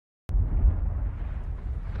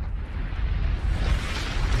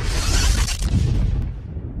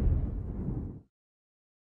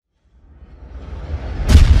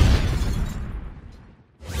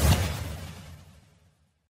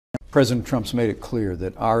President Trump's made it clear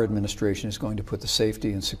that our administration is going to put the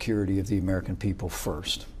safety and security of the American people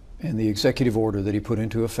first. And the executive order that he put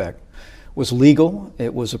into effect was legal,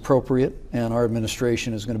 it was appropriate, and our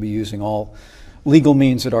administration is going to be using all legal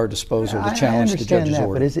means at our disposal to challenge the judge's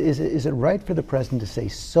order. But is it right for the president to say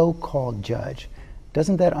so-called judge?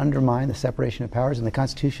 Doesn't that undermine the separation of powers in the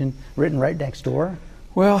Constitution written right next door?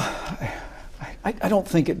 Well, I don't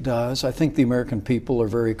think it does. I think the American people are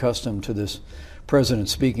very accustomed to this president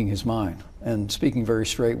speaking his mind and speaking very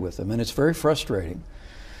straight with them, and it's very frustrating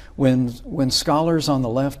when scholars on the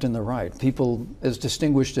left and the right, people as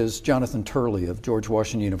distinguished as Jonathan Turley of George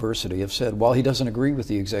Washington University, have said while he doesn't agree with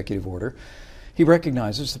the executive order, he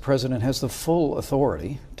recognizes the president has the full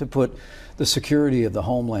authority to put the security of the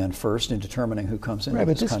homeland first in determining who comes into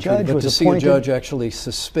this country. But to see a judge actually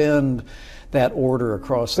suspend that order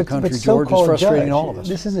across the country, George, is frustrating all of us.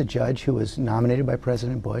 This is a judge who was nominated by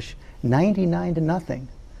President Bush, 99-0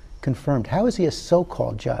 confirmed. How is he a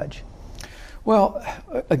so-called judge? Well,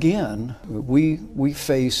 again, we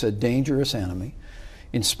face a dangerous enemy,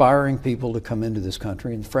 inspiring people to come into this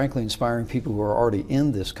country, and frankly, inspiring people who are already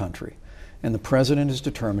in this country. And the president is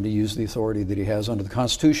determined to use the authority that he has under the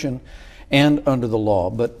Constitution and under the law,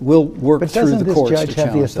 but we'll work through the courts to challenge them. But doesn't this judge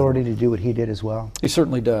have the authority to do what he did as well? He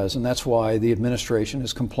certainly does, and that's why the administration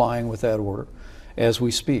is complying with that order as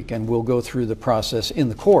we speak, and we'll go through the process in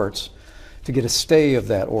the courts to get a stay of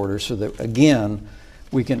that order so that, again,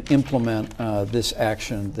 we can implement this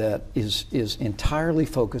action that is entirely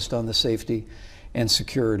focused on the safety and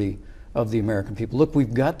security of the American people. Look,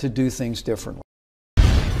 we've got to do things differently.